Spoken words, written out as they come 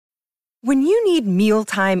When you need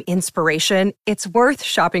mealtime inspiration, it's worth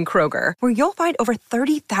shopping Kroger, where you'll find over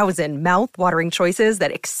 30,000 mouth-watering choices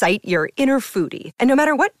that excite your inner foodie. And no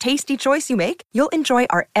matter what tasty choice you make, you'll enjoy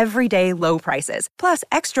our everyday low prices, plus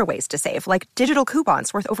extra ways to save, like digital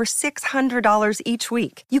coupons worth over $600 each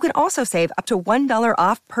week. You can also save up to $1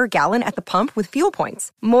 off per gallon at the pump with fuel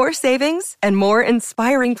points. More savings and more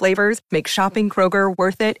inspiring flavors make shopping Kroger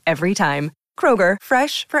worth it every time. Kroger,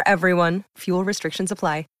 fresh for everyone. Fuel restrictions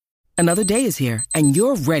apply. Another day is here, and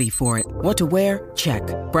you're ready for it. What to wear? Check.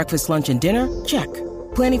 Breakfast, lunch, and dinner? Check.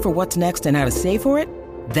 Planning for what's next and how to save for it?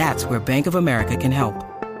 That's where Bank of America can help.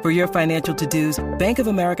 For your financial to-dos, Bank of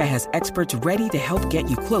America has experts ready to help get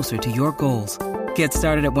you closer to your goals. Get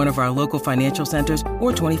started at one of our local financial centers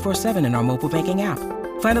or 24/7 in our mobile banking app.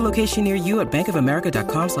 Find a location near you at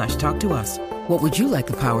bankofamerica.com/talktous. What would you like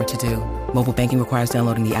the power to do? Mobile banking requires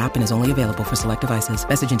downloading the app and is only available for select devices.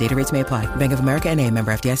 Message and data rates may apply. Bank of America N.A.,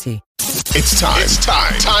 member FDIC. It's time.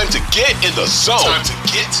 Time to get in the zone. Time to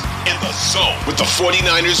get in the zone with the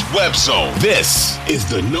 49ers web zone. This is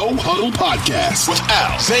the No Huddle Podcast with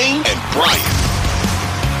Al, Zane, and Brian.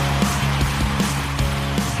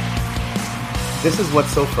 This is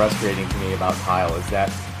what's so frustrating to me about Kyle is that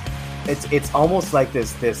it's almost like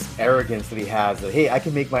this arrogance that he has that, hey, I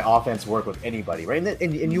can make my offense work with anybody, right?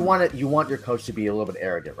 And you want your coach to be a little bit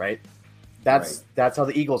arrogant, right? That's how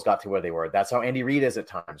the Eagles got to where they were. That's how Andy Reid is at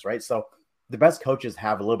times, right? So the best coaches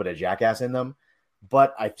have a little bit of jackass in them,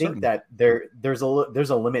 but I think that there's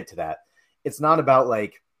a limit to that. It's not about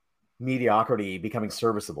like mediocrity becoming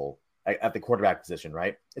serviceable at the quarterback position,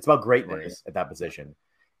 right? It's about greatness at that position.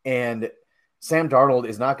 And Sam Darnold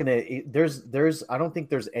is not going to – I don't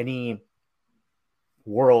think there's any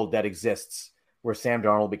world that exists where Sam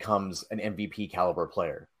Darnold becomes an MVP caliber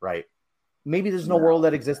player, right? Maybe there's no world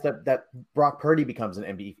that exists that Brock Purdy becomes an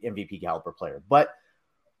MVP caliber player. But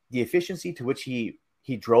the efficiency to which he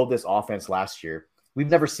drove this offense last year,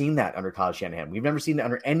 we've never seen that under Kyle Shanahan. We've never seen it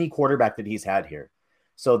under any quarterback that he's had here.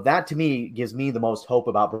 So that, to me, gives me the most hope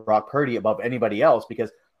about Brock Purdy above anybody else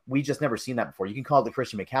because we just never seen that before. You can call it the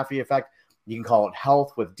Christian McCaffrey effect. You can call it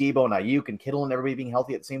health with Debo and Ayuk and Kittle and everybody being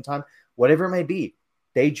healthy at the same time. Whatever it may be,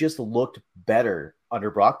 they just looked better under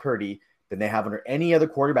Brock Purdy than they have under any other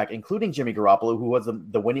quarterback, including Jimmy Garoppolo, who was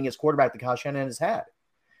the winningest quarterback that Kyle Shanahan has had.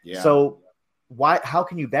 Yeah. So how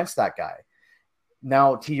can you bench that guy?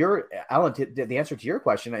 Now, Alan, the answer to your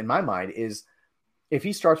question in my mind is if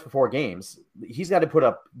he starts for 4 games, he's got to put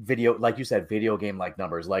up video, like you said, video game-like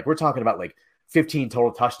numbers. Like we're talking about like 15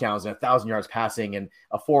 total touchdowns and 1,000 yards passing and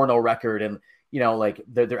a 4-0 record. And, like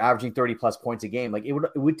they're averaging 30 plus points a game. Like it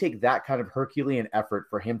would take that kind of Herculean effort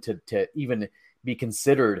for him to even be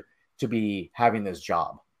considered to be having this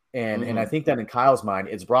job. And I think that in Kyle's mind,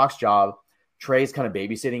 it's Brock's job. Trey's kind of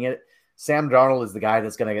babysitting it. Sam Darnold is the guy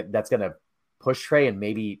that's going to push Trey and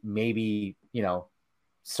maybe,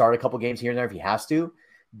 start a couple games here and there if he has to.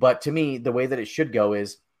 But to me, the way that it should go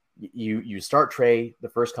is you start Trey the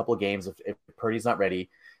first couple of games. If Purdy's not ready,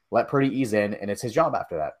 let Purdy ease in, and it's his job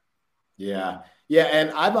after that. Yeah.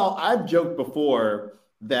 And I've joked before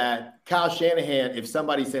that Kyle Shanahan, if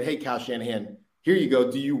somebody said, hey, Kyle Shanahan, here you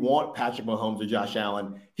go, do you want Patrick Mahomes or Josh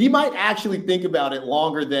Allen? He might actually think about it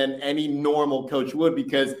longer than any normal coach would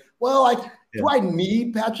because, do I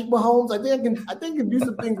need Patrick Mahomes? I think I can do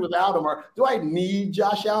some things without him. Or do I need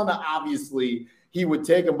Josh Allen? Now, obviously, he would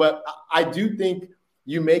take him. But I do think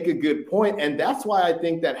you make a good point, and that's why I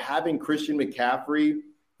think that having Christian McCaffrey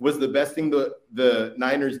was the best thing the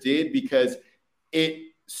Niners did because it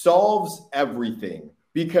solves everything.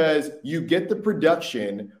 Because you get the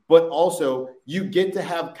production, but also you get to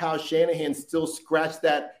have Kyle Shanahan still scratch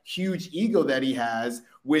that huge ego that he has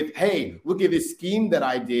with, hey, look at this scheme that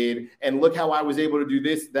I did, and look how I was able to do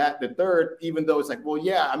this, that, the third, even though it's like, well,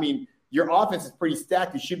 yeah, I mean, your offense is pretty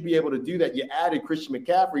stacked. You should be able to do that. You added Christian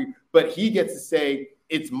McCaffrey, but he gets to say,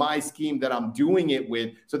 it's my scheme that I'm doing it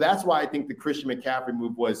with. So that's why I think the Christian McCaffrey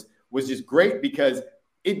move was just great because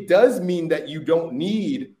it does mean that you would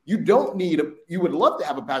love to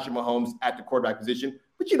have a Patrick Mahomes at the quarterback position,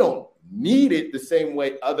 but you don't need it the same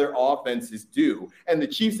way other offenses do. And the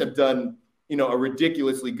Chiefs have done, a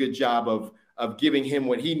ridiculously good job of giving him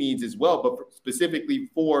what he needs as well. But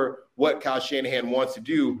specifically for what Kyle Shanahan wants to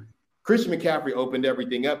do, Christian McCaffrey opened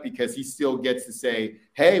everything up because he still gets to say,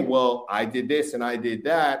 hey, well, I did this and I did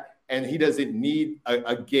that. And he doesn't need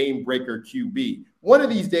a game breaker QB. One of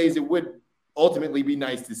these days, it would ultimately be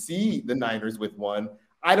nice to see the Niners with one.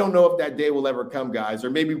 I don't know if that day will ever come, guys, or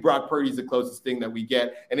maybe Brock Purdy's the closest thing that we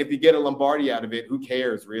get. And if you get a Lombardi out of it, who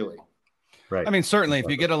cares, really? Right. I mean, certainly if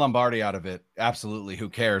you get a Lombardi out of it, absolutely. Who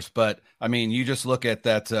cares? But I mean, you just look at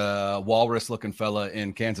that walrus looking fella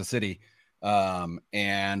in Kansas City.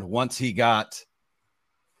 And once he got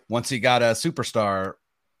a superstar,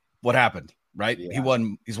 what happened? Right. Yeah.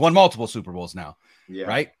 He's won multiple Super Bowls now. Yeah.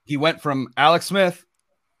 Right. He went from Alex Smith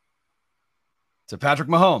to Patrick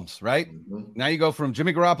Mahomes. Right. Mm-hmm. Now you go from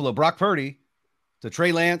Jimmy Garoppolo, Brock Purdy to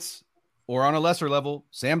Trey Lance, or on a lesser level,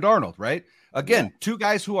 Sam Darnold. Right. Again, two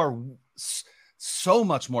guys who are so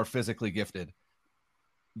much more physically gifted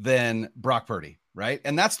than Brock Purdy. Right.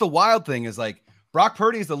 And that's the wild thing is like Brock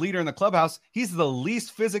Purdy is the leader in the clubhouse. He's the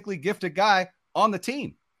least physically gifted guy on the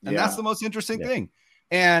team. And that's the most interesting thing.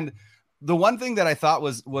 And the one thing that I thought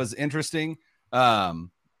was interesting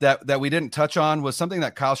that we didn't touch on was something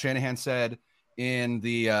that Kyle Shanahan said in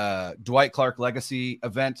the Dwight Clark Legacy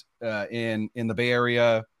event in the Bay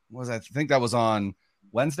Area. I think that was on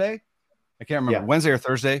Wednesday. I can't remember, Wednesday or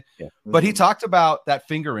Thursday. Yeah. But he talked about that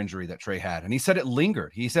finger injury that Trey had, and he said it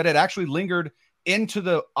lingered. He said it actually lingered into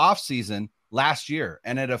the offseason last year,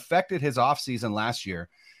 and it affected his offseason last year,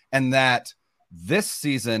 and that this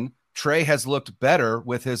season Trey has looked better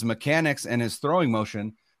with his mechanics and his throwing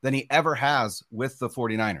motion than he ever has with the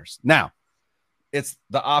 49ers. Now, it's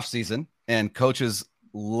the offseason, and coaches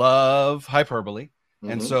love hyperbole,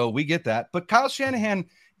 and so we get that. But Kyle Shanahan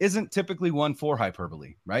isn't typically one for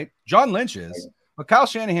hyperbole, right? John Lynch is, but Kyle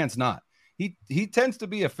Shanahan's not. He tends to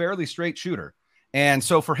be a fairly straight shooter. And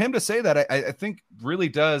so for him to say that, I think really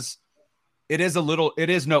does, it is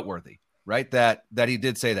noteworthy, right? That he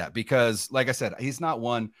did say that, because like I said, he's not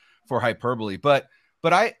one for hyperbole, but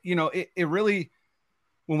I, it really,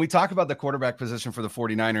 when we talk about the quarterback position for the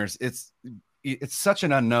 49ers, it's such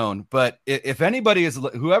an unknown, but if anybody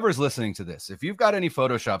whoever is listening to this, if you've got any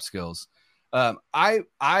Photoshop skills,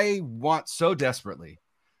 I want so desperately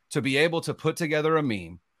to be able to put together a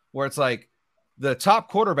meme where it's like the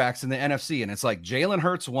top quarterbacks in the NFC, and it's like Jalen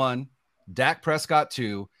Hurts 1, Dak Prescott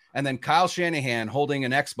 2, and then Kyle Shanahan holding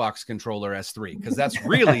an Xbox controller as 3, because that's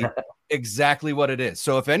really exactly what it is.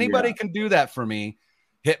 So if anybody can do that for me,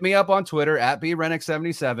 hit me up on Twitter at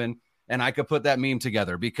BRennick77, and I could put that meme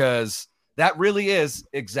together, because that really is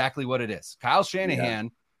exactly what it is. Kyle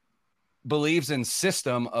Shanahan believes in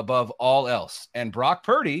system above all else, and Brock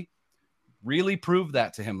Purdy really proved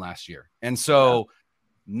that to him last year. And so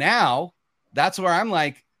now that's where I'm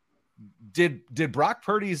like, did Brock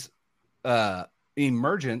Purdy's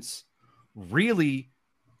emergence really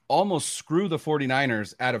almost screw the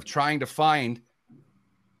 49ers out of trying to find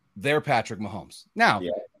their Patrick Mahomes? Now,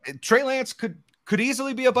 Trey Lance could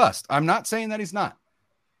easily be a bust. I'm not saying that he's not,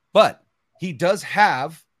 but he does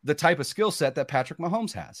have the type of skill set that Patrick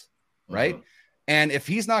Mahomes has, right? And if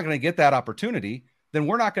he's not going to get that opportunity, then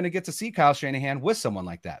we're not going to get to see Kyle Shanahan with someone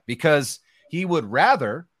like that, because he would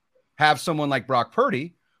rather have someone like Brock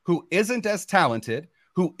Purdy, who isn't as talented,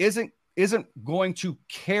 who isn't going to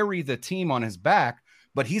carry the team on his back,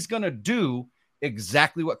 but he's going to do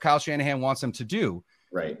exactly what Kyle Shanahan wants him to do.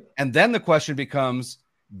 Right. And then the question becomes,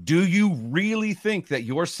 do you really think that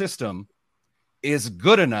your system is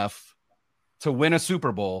good enough to win a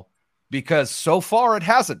Super Bowl? Because so far it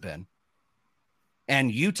hasn't been.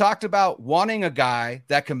 And you talked about wanting a guy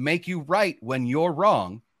that can make you right when you're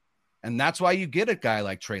wrong. And that's why you get a guy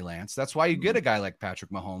like Trey Lance. That's why you get a guy like Patrick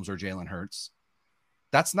Mahomes or Jalen Hurts.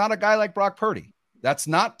 That's not a guy like Brock Purdy. That's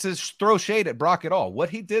not to throw shade at Brock at all. What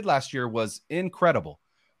he did last year was incredible,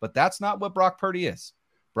 but that's not what Brock Purdy is.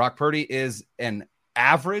 Brock Purdy is an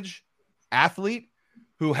average athlete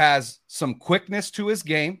who has some quickness to his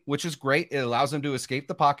game, which is great. It allows him to escape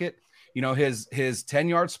the pocket. His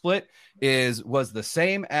 10-yard split was the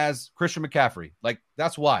same as Christian McCaffrey. Like,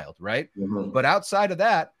 that's wild, right? But outside of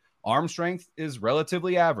that, arm strength is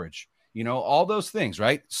relatively average. All those things,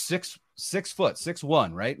 right? 6 foot,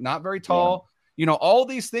 6'1", right? Not very tall. All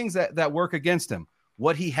these things that work against him.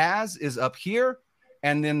 What he has is up here,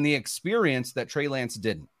 and then the experience that Trey Lance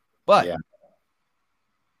didn't. But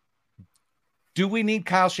do we need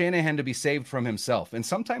Kyle Shanahan to be saved from himself? And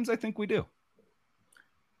sometimes I think we do.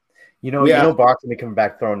 Brock's going to come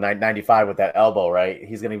back throwing 95 with that elbow, right?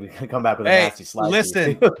 He's going to come back with a nasty slide.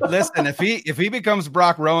 Listen. If he becomes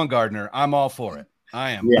Brock Rowan-Gardner, I'm all for it.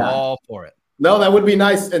 I am all for it. No, that would be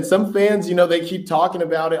nice. And some fans, they keep talking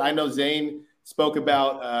about it. I know Zane spoke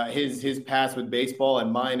about his past with baseball,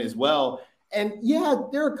 and mine as well. And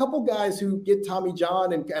there are a couple guys who get Tommy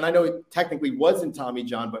John, and I know it technically wasn't Tommy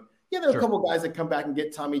John, but there are a couple guys that come back and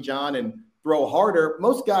get Tommy John and throw harder.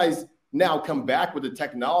 Most guys now come back with the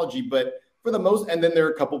technology, but for the most, and then there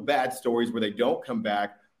are a couple bad stories where they don't come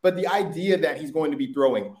back. But the idea that he's going to be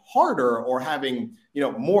throwing harder or having,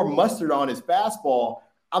 more mustard on his fastball,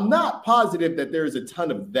 I'm not positive that there's a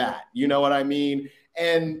ton of that. You know what I mean?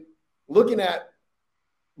 And looking at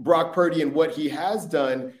Brock Purdy and what he has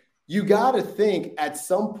done, you got to think at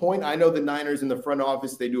some point, I know the Niners in the front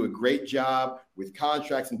office, they do a great job with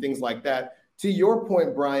contracts and things like that. To your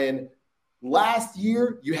point, Brian, last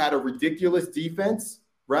year you had a ridiculous defense,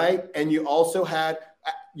 right? And you also have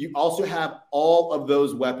all of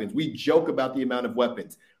those weapons. We joke about the amount of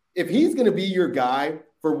weapons. If he's going to be your guy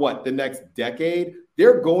for the next decade,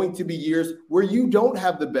 there are going to be years where you don't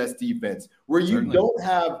have the best defense, where you don't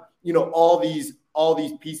have, all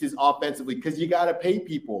these pieces offensively because you got to pay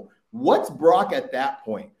people. What's Brock at that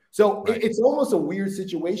point? So it's almost a weird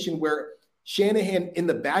situation where Shanahan, in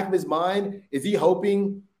the back of his mind, is he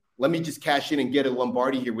hoping, let me just cash in and get a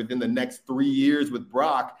Lombardi here within the next 3 years with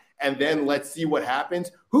Brock, and then let's see what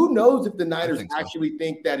happens? Who knows if the Niners actually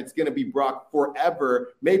think that it's going to be Brock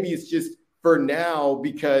forever? Maybe it's just for now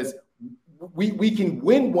because we can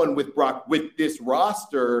win one with Brock with this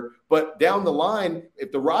roster, but down the line,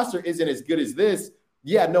 if the roster isn't as good as this,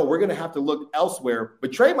 we're going to have to look elsewhere.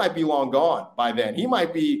 But Trey might be long gone by then. He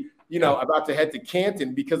might be, about to head to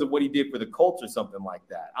Canton because of what he did for the Colts or something like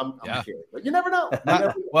that. I'm kidding, but you never know.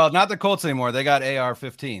 Not the Colts anymore. They got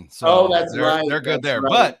AR-15. So that's right. They're good there,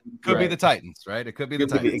 but could be the Titans, right? It could be the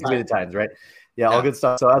Titans. It could be the Titans, right? Yeah, all good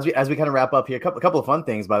stuff. So as we kind of wrap up here, a couple of fun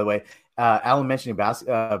things, by the way. Alan mentioning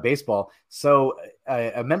baseball. So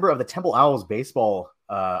a member of the Temple Owls baseball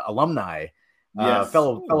alumni,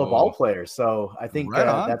 fellow ball players. So I think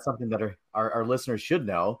that's something that our listeners should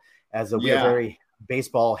know, as we are very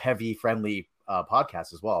baseball heavy friendly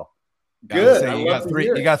podcast as well. Good.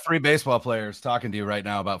 You got three baseball players talking to you right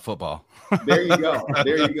now about football. There you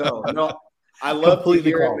go. No, I love to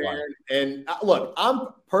hear it, man. And look, I'm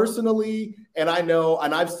personally, and I know,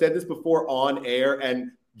 and I've said this before on air,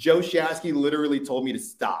 and Joe Shasky literally told me to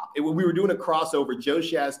stop. We were doing a crossover, Joe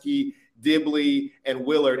Shasky, Dibley, and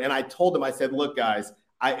Willard, and I told him, I said, look, guys,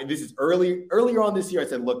 this is earlier on this year, I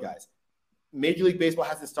said, look, guys, Major League Baseball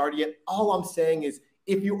hasn't started yet. All I'm saying is,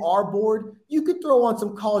 if you are bored, you could throw on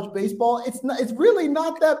some college baseball. It's really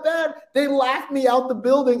not that bad. They laughed me out the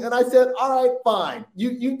building, and I said, all right, fine.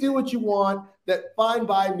 You do what you want. That fine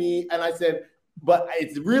by me. And I said, but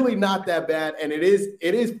it's really not that bad. And it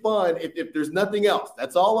is fun if there's nothing else.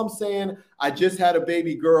 That's all I'm saying. I just had a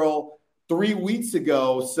baby girl 3 weeks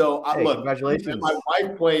ago. So look, congratulations. My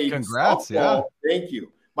wife played Congrats, softball. Yeah. Thank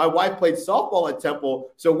you. My wife played softball at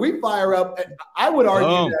Temple. So we fire up. I would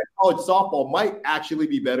argue that college softball might actually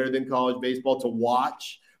be better than college baseball to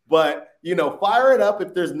watch. But, fire it up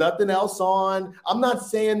if there's nothing else on. I'm not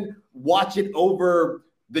saying watch it over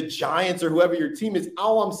the Giants or whoever your team is.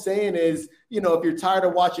 All I'm saying is, if you're tired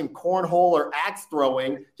of watching cornhole or axe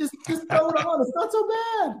throwing, just throw it on. It's not so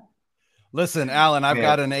bad. Listen, Alan, I've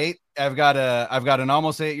got an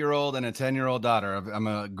almost 8-year-old and a 10-year-old daughter. I'm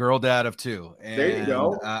a girl dad of 2. And, there you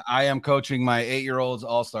go. I am coaching my 8-year-old's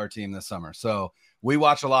all-star team this summer. So we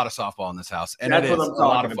watch a lot of softball in this house, and it is a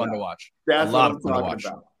lot of fun to watch. That's a lot of fun to watch.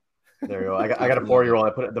 There you go. I got a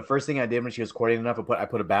 4-year-old. The first thing I did when she was coordinating enough, I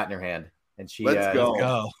put a bat in her hand, and she let's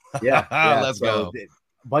go. Yeah, let's go.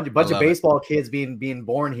 Bunch of baseball kids being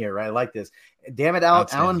born here, right? I like this. Damn it,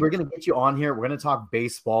 Alan, we're gonna get you on here. We're gonna talk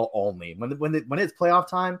baseball only. When it's playoff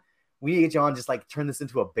time, we need to get you on. Just like turn this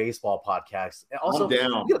into a baseball podcast. And also, we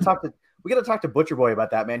gotta talk to Butcher Boy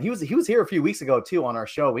about that, man. He was here a few weeks ago too on our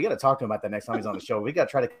show. We gotta talk to him about that next time he's on the show. We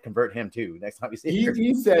gotta try to convert him too next time you see him.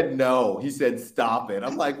 He said no. He said stop it.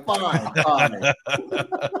 I'm like, fine.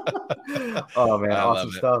 Oh man,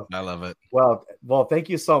 awesome stuff. I love it. Well, thank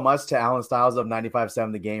you so much to Alan Stiles of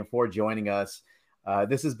 95.7 The Game for joining us.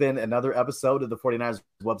 This has been another episode of the 49ers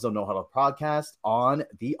Web Zone No Huddle podcast on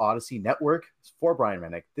the Odyssey Network. For Brian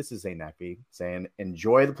Rennick, this is Zane Nackby saying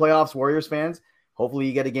enjoy the playoffs, Warriors fans. Hopefully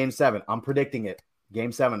you get a Game 7. I'm predicting it.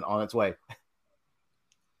 Game 7 on its way.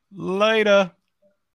 Later.